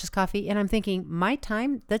another delicious coffee? And I'm thinking, my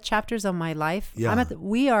time, the chapters of my life,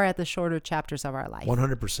 we are at the shorter chapters of our life.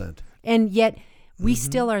 100%. And yet we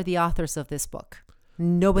still are the authors of this book.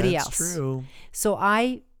 Nobody else. That's true. So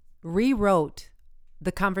I rewrote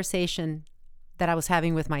the conversation that I was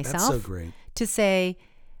having with myself. That's so great. To say,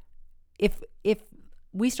 if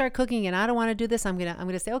we start cooking and I don't want to do this, I'm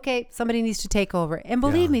gonna say, okay, somebody needs to take over. And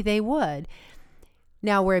believe me, they would.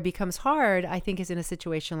 Now, where it becomes hard, I think, is in a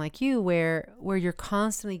situation like you, where you're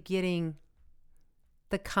constantly getting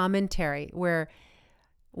the commentary, where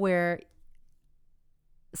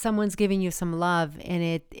someone's giving you some love, and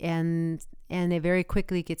it very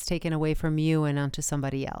quickly gets taken away from you and onto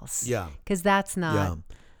somebody else. Yeah, because that's not. Yeah.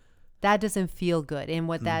 That doesn't feel good. And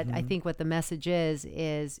what that I think what the message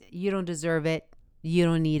is you don't deserve it. You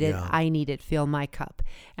don't need it. I need it. Fill my cup.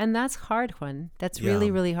 And that's hard, Juan. That's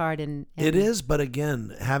really, really hard. And it is. But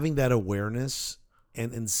again, having that awareness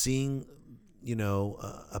and seeing,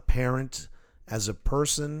 a parent as a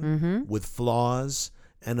person with flaws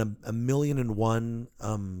and a million and one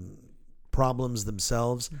problems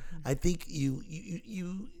themselves, I think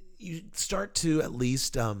you start to at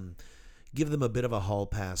least give them a bit of a hall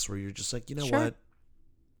pass where you're just like, what?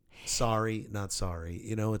 Sorry, not sorry.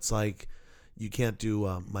 It's like, you can't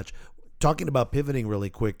do much. Talking about pivoting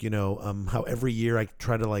really quick, how every year I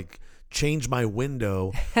try to change my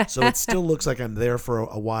window so it still looks like I'm there for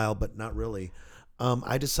a while, but not really.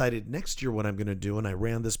 I decided next year what I'm going to do, and I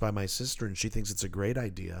ran this by my sister, and she thinks it's a great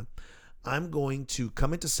idea. I'm going to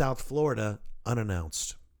come into South Florida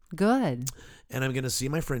unannounced. Good. And I'm going to see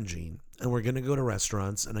my friend Jean, and we're going to go to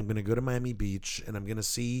restaurants, and I'm going to go to Miami Beach, and I'm going to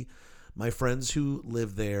see my friends who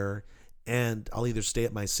live there, and I'll either stay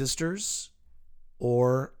at my sister's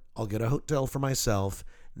or I'll get a hotel for myself.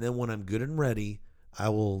 And then when I'm good and ready, I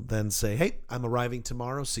will then say, hey, I'm arriving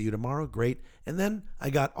tomorrow. See you tomorrow. Great. And then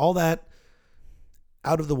I got all that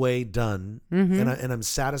out of the way, done. And I'm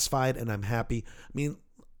satisfied and I'm happy. I mean,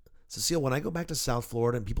 Cecile, when I go back to South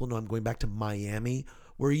Florida and people know I'm going back to Miami,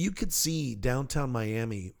 where you could see downtown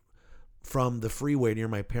Miami from the freeway near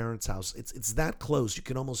my parents' house, it's that close. You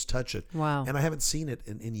can almost touch it. Wow. And I haven't seen it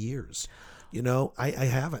in years. I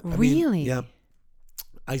haven't. Really? Yeah.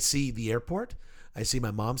 I see the airport, I see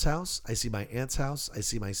my mom's house, I see my aunt's house, I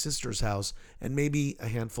see my sister's house, and maybe a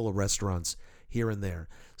handful of restaurants here and there.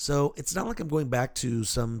 So it's not like I'm going back to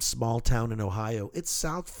some small town in Ohio. It's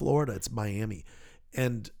South Florida. It's Miami.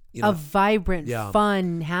 And a vibrant,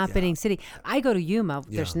 fun, happening city. I go to Yuma.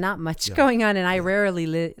 There's not much going on, and I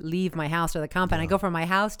rarely leave my house or the compound. I go from my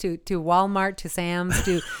house to Walmart, to Sam's,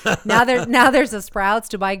 to now there's a Sprouts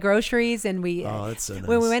to buy groceries. And that's so nice.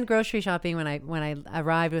 When we went grocery shopping, when I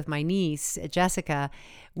arrived with my niece Jessica,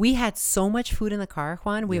 we had so much food in the car,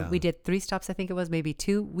 Juan. We did 3 stops, I think it was, maybe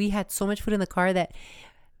 2. We had so much food in the car that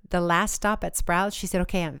the last stop at Sprouts, she said,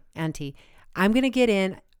 okay, Auntie, I'm going to get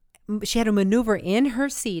in. She had to maneuver in her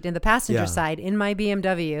seat in the passenger side in my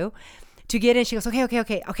BMW to get in. She goes,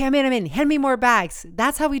 okay, I'm in. Hand me more bags.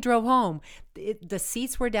 That's how we drove home. The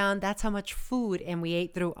seats were down. That's how much food, and we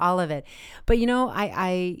ate through all of it. But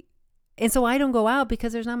and so I don't go out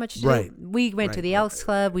because there's not much to do. We went to the Elks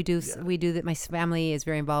Club. We do that. My family is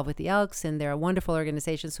very involved with the Elks, and they're a wonderful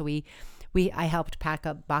organization. So we I helped pack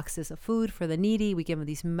up boxes of food for the needy. We give them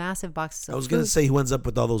these massive boxes of food. I was going to say, who ends up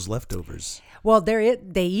with all those leftovers? Well, they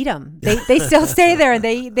eat them. They still stay there, and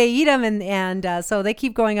they eat them, and so they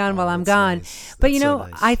keep going on while I'm gone. Nice. But so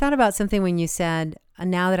nice. I thought about something when you said,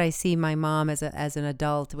 now that I see my mom as an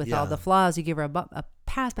adult with all the flaws, you give her a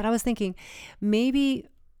pass. But I was thinking, maybe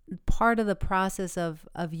part of the process of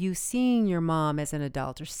you seeing your mom as an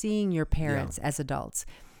adult or seeing your parents as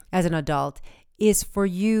an adult, is for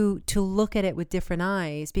you to look at it with different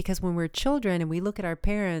eyes. Because when we're children and we look at our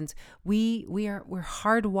parents, we're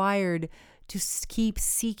hardwired to keep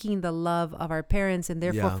seeking the love of our parents, and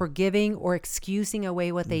therefore forgiving or excusing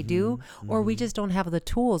away what they do, or we just don't have the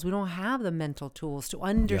tools. We don't have the mental tools to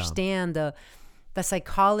understand the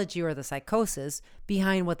psychology or the psychosis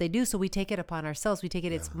behind what they do. So we take it upon ourselves. We take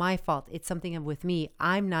it, it's my fault. It's something with me.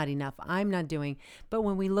 I'm not enough. I'm not doing. But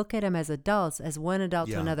when we look at them as adults, as one adult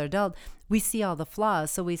to another adult, we see all the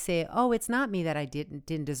flaws. So we say, oh, it's not me that I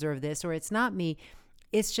didn't deserve this, or it's not me.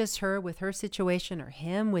 It's just her with her situation, or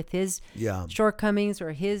him with his shortcomings,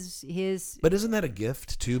 or his. But isn't that a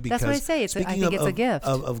gift too? Because that's what I say. I think it's a gift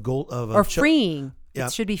of freeing. Yeah.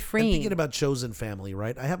 It should be freeing. And thinking about chosen family,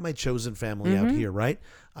 right? I have my chosen family out here, right?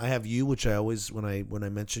 I have you, which I always, when I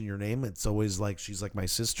mention your name, it's always like she's like my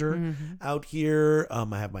sister out here.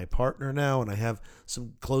 I have my partner now, and I have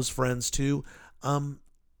some close friends too.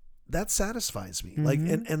 That satisfies me. Like,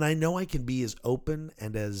 and I know I can be as open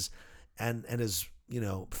and as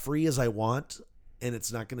free as I want, and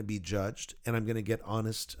it's not going to be judged, and I'm going to get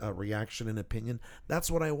honest reaction and opinion. That's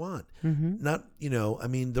what I want. Not,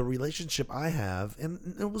 the relationship I have,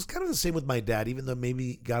 and it was kind of the same with my dad, even though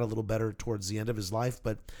maybe got a little better towards the end of his life,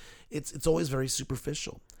 but it's always very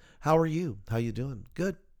superficial. How are you? How you doing?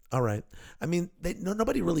 Good. All right. I mean,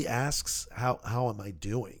 nobody really asks how am I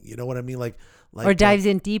doing? You know what I mean? Like or dives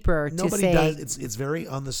in deeper. Nobody to say does. It's very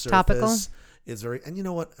on the surface. Topical. It's very, and you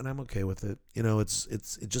know what? And I'm okay with it. It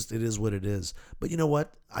is what it is. But you know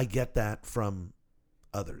what? I get that from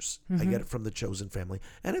others. I get it from the chosen family,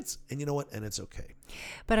 and you know what? And it's okay.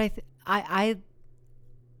 But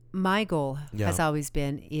my goal has always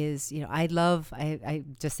been I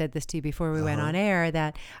just said this to you before we went on air,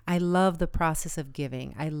 that I love the process of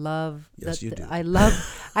giving. I love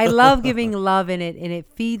I love giving love, and it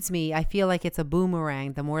feeds me. I feel like it's a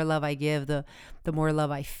boomerang. The more love I give, the more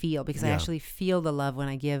love I feel, because I actually feel the love when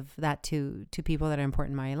I give that to people that are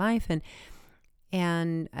important in my life.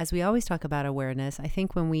 And as we always talk about awareness, I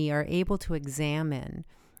think when we are able to examine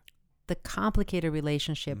the complicated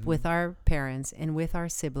relationship with our parents and with our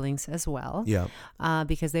siblings as well,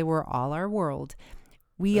 because they were all our world.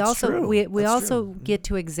 We also get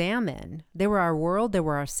to examine. They were our world. They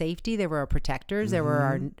were our safety. They were our protectors. They were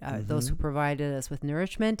our those who provided us with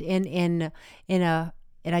nourishment in a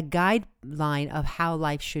guideline of how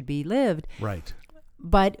life should be lived. Right.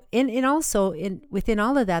 But within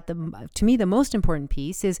all of that, to me, the most important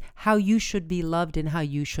piece is how you should be loved and how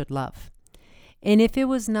you should love. And if it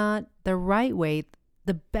was not the right way,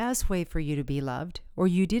 the best way for you to be loved, or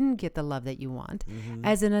you didn't get the love that you want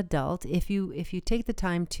as an adult, if you take the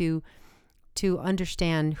time to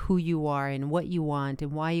understand who you are and what you want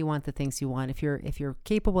and why you want the things you want, if you're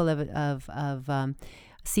capable of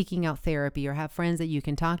seeking out therapy or have friends that you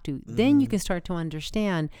can talk to, then you can start to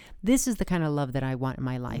understand, this is the kind of love that I want in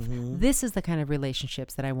my life. This is the kind of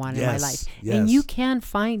relationships that I want in my life. Yes. And you can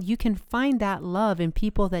find that love in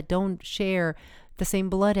people that don't share the same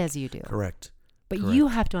blood as you do. Correct. But you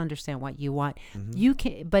have to understand what you want. You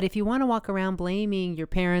can, but if you want to walk around blaming your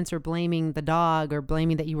parents or blaming the dog or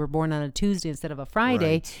blaming that you were born on a Tuesday instead of a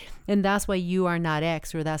Friday, and that's why you are not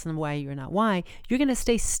X or that's why you're not Y, you're going to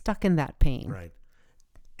stay stuck in that pain. Right.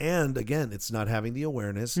 And again, it's not having the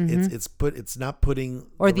awareness. It's not putting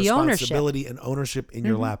or the responsibility ownership. and ownership in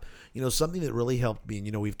your lap. Something that really helped me.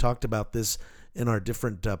 And we've talked about this in our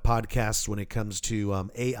different podcasts when it comes to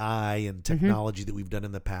AI and technology that we've done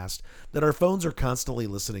in the past. That our phones are constantly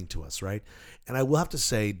listening to us, right? And I will have to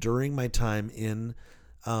say, during my time in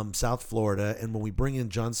South Florida, and when we bring in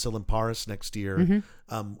John Silamparis next year,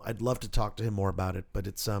 I'd love to talk to him more about it. But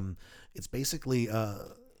it's basically.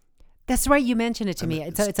 That's right. You mentioned it to me.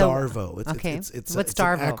 It's DARVO. What's it's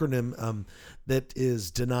DARVO? an acronym that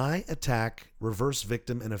is deny, attack, reverse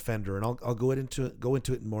victim, and offender. And I'll go into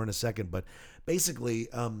it more in a second. But basically,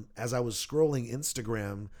 as I was scrolling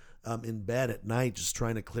Instagram in bed at night, just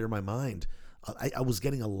trying to clear my mind, I was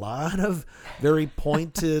getting a lot of very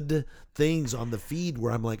pointed things on the feed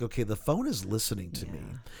where I'm like, okay, the phone is listening to me.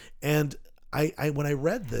 And I when I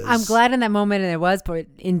read this, I'm glad in that moment, and it was, but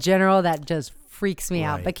in general, that just freaks me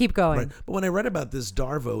out. But keep going. Right. But when I read about this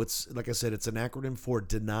DARVO, it's like I said, it's an acronym for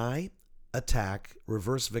deny, attack,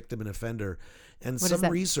 reverse victim and offender. And What some does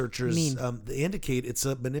that researchers mean? they indicate it's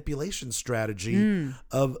a manipulation strategy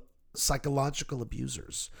of psychological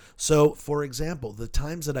abusers. So, for example, the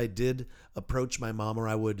times that I did approach my mom or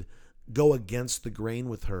I would go against the grain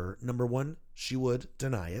with her, number one, she would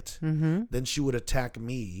deny it. Then she would attack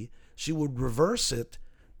me. She would reverse it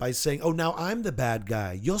by saying, oh, now I'm the bad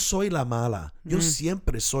guy. Yo soy la mala. Yo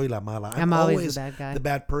siempre soy la mala. I'm always the bad guy. the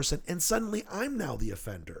bad person. And suddenly I'm now the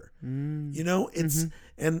offender. You know, it's,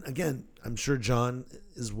 and again, I'm sure John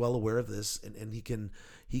is well aware of this and he can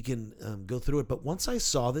go through it. But once I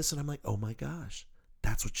saw this and I'm like, oh my gosh,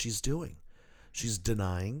 that's what she's doing. She's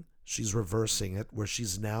denying. She's reversing it where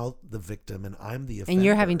she's now the victim and I'm the offender. And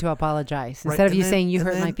you're having to apologize Right? instead of And you then- saying you and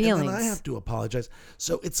hurt then- my feelings. And then I have to apologize.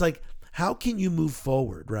 So it's like, how can you move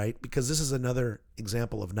forward, right? Because this is another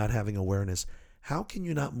example of not having awareness. How can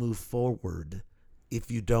you not move forward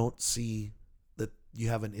if you don't see that you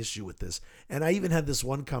have an issue with this? And I even had this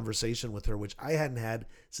one conversation with her, which I hadn't had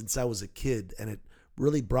since I was a kid. And it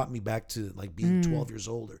really brought me back to like being 12 years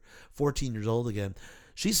old or 14 years old again.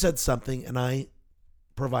 She said something and I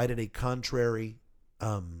provided a contrary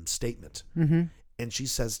statement. And she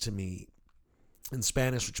says to me in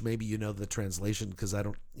Spanish, which maybe you know the translation because I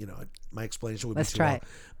don't, my explanation would be too long.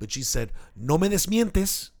 But she said, "No me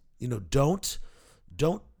desmientes."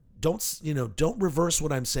 Don't reverse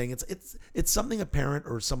what I'm saying. It's something a parent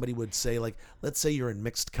or somebody would say, like, let's say you're in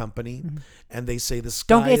mixed company and they say the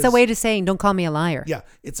sky It's a way to saying, don't call me a liar. Yeah,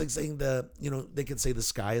 it's like saying they could say the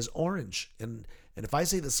sky is orange and if I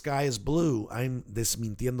say the sky is blue, I'm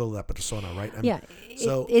desmintiendo la persona, right?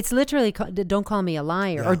 It's literally don't call me a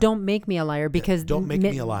liar or don't make me a liar because don't make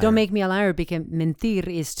me a liar. Don't make me a liar because mentir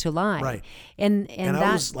is to lie. Right. And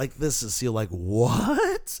I was like this, Cecile, like,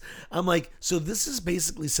 what? I'm like, so this is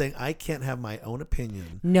basically saying I can't have my own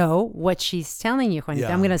opinion. No, what she's telling you, Juanita,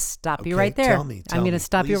 Yeah. I'm going to stop you Okay, right there. tell me, I'm going to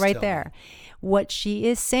stop you please right tell there. me. What she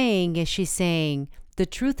is saying is she's saying, the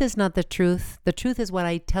truth is not the truth. The truth is what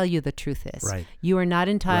I tell you the truth is. Right. You are not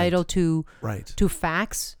entitled to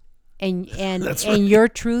facts and That's and right. your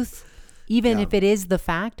truth, even Yeah. if it is the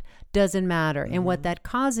fact, doesn't matter. And what that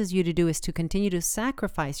causes you to do is to continue to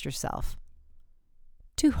sacrifice yourself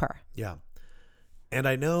to her. Yeah. And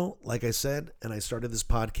I know, like I said, and I started this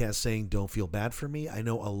podcast saying, don't feel bad for me. I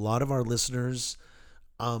know a lot of our listeners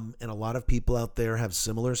and a lot of people out there have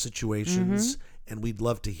similar situations, and we'd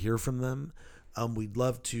love to hear from them. We'd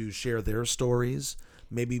love to share their stories,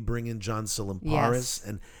 maybe bring in John Silimparis.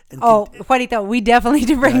 And Juanita, we definitely need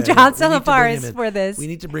to bring John Silimparis for this. We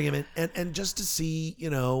need to bring him in and just to see,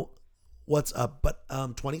 what's up. But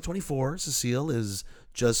 2024, Cecile, is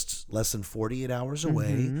just less than 48 hours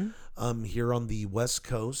away here on the West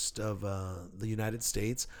Coast of the United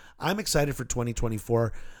States. I'm excited for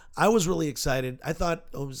 2024. I was really excited. I thought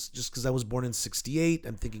it was just because I was born in 68.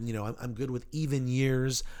 I'm thinking, I'm good with even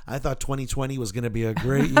years. I thought 2020 was going to be a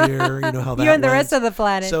great year. You know how that You and the went. rest of the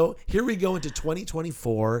planet. So here we go into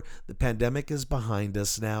 2024. The pandemic is behind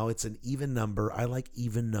us now. It's an even number. I like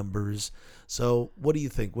even numbers. So what do you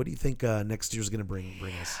think? What do you think next year's going to bring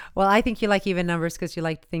us? Well, I think you like even numbers because you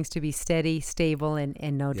like things to be steady, stable, and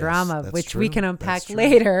no drama, that's which true. we can unpack That's true.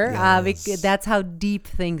 later. Yes. That's how deep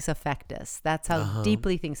things affect us. That's how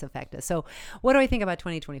deeply things affect us. So what do I think about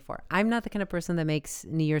 2024? I'm not the kind of person that makes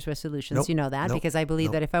New Year's resolutions. Nope. You know that, Nope. because I believe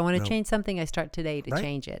Nope. that if I want to Nope. change something, I start today to Right.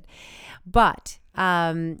 change it. But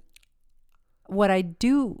what I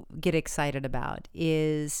do get excited about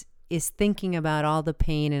is thinking about all the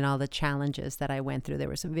pain and all the challenges that I went through. There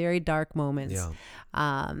were some very dark moments. Yeah.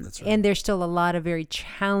 That's right. And there's still a lot of very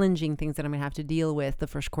challenging things that I'm going to have to deal with the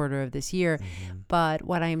first quarter of this year. But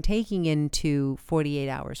what I am taking into 48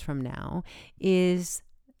 hours from now is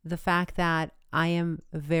the fact that I am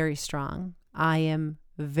very strong. I am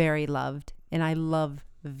very loved, and I love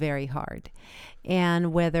very hard.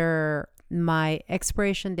 And whether my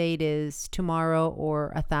expiration date is tomorrow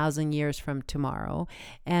or 1,000 years from tomorrow,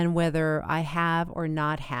 and whether I have or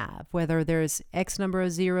not have, whether there's X number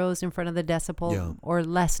of zeros in front of the decimal or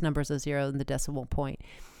less numbers of zeros in the decimal point,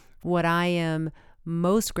 what I am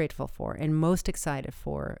most grateful for and most excited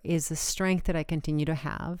for is the strength that I continue to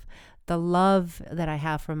have, the love that I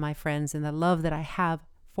have from my friends, and the love that I have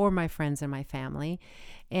for my friends and my family,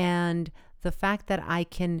 and the fact that I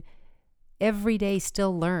can every day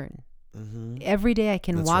still learn. Every day I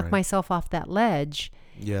can That's walk right. myself off that ledge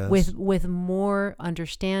with more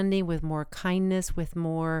understanding, with more kindness, with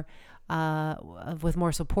more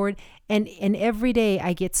support, and every day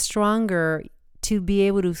I get stronger to be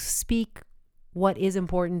able to speak what is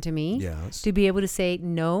important to me, Yes. to be able to say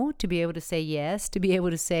no, to be able to say yes, to be able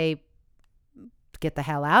to say get the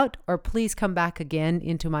hell out, or please come back again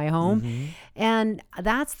into my home. And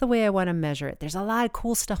that's the way I want to measure it. There's a lot of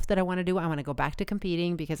cool stuff that I want to do. I want to go back to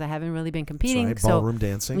competing because I haven't really been competing. That's right. Ballroom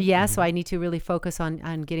dancing. Yeah. So I need to really focus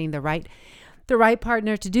on getting the right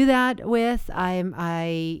partner to do that with.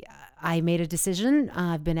 I made a decision.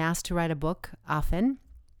 I've been asked to write a book often.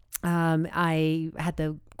 I had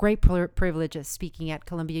the great privilege of speaking at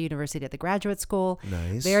Columbia University at the graduate school.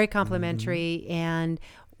 Nice. Very complimentary. And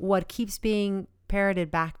what keeps being parroted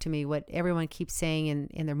back to me, what everyone keeps saying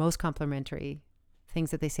in their most complimentary things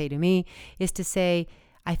that they say to me, is to say,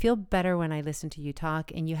 I feel better when I listen to you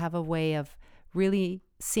talk, and you have a way of really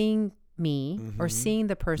seeing me or seeing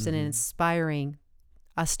the person and inspiring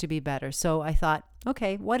us to be better. So I thought,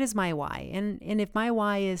 okay, what is my why? And if my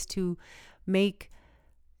why is to make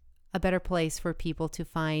a better place for people to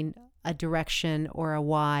find a direction or a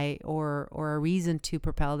why or a reason to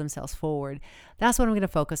propel themselves forward, that's what I'm going to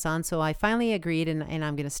focus on. So I finally agreed, and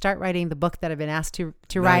I'm going to start writing the book that I've been asked to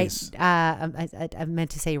Nice. write. I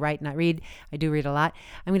meant to say write, not read. I do read a lot.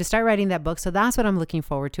 I'm going to start writing that book. So that's what I'm looking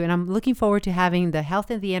forward to. And I'm looking forward to having the health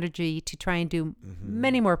and the energy to try and do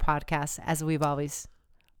many more podcasts, as we've always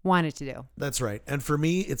wanted to do. That's right. And for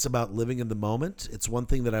me, it's about living in the moment. It's one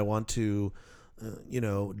thing that I want to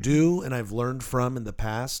do, and I've learned from in the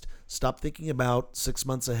past. Stop thinking about 6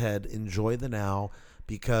 months ahead. Enjoy the now,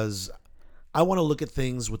 because I want to look at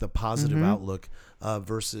things with a positive outlook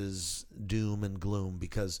versus doom and gloom,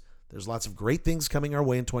 because there's lots of great things coming our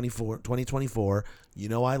way in 2024.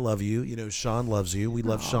 I love you. Sean loves you. We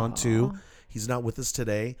love Sean too. He's not with us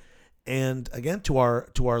today. And again, to our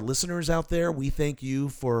listeners out there, we thank you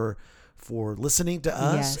for listening to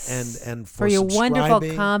us and for your wonderful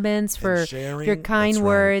comments, for sharing. your kind That's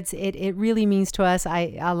words. Right. It really means to us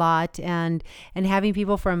a lot, and having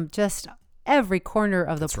people from just every corner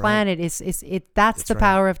of the planet that's the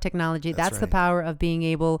power of technology. That's the power of being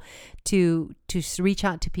able to reach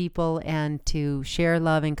out to people and to share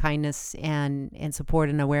love and kindness and support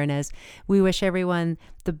and awareness. We wish everyone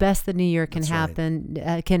the best the new year can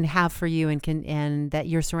can have for you, and that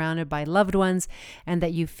you're surrounded by loved ones, and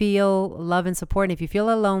that you feel love and support. And if you feel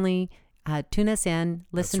lonely, tune us in,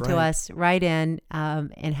 listen to us, write in,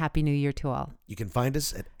 and Happy New Year to all. You can find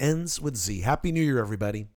us at Ends with Z. Happy New Year,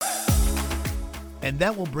 everybody. And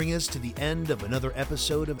that will bring us to the end of another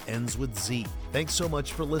episode of Ends with Z. Thanks so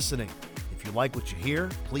much for listening. If you like what you hear,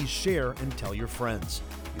 please share and tell your friends.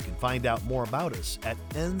 You can find out more about us at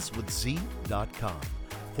endswithz.com.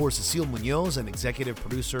 For Cecile Munoz and executive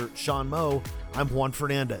producer Sean Moe, I'm Juan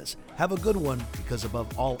Fernandez. Have a good one, because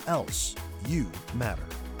above all else, you matter.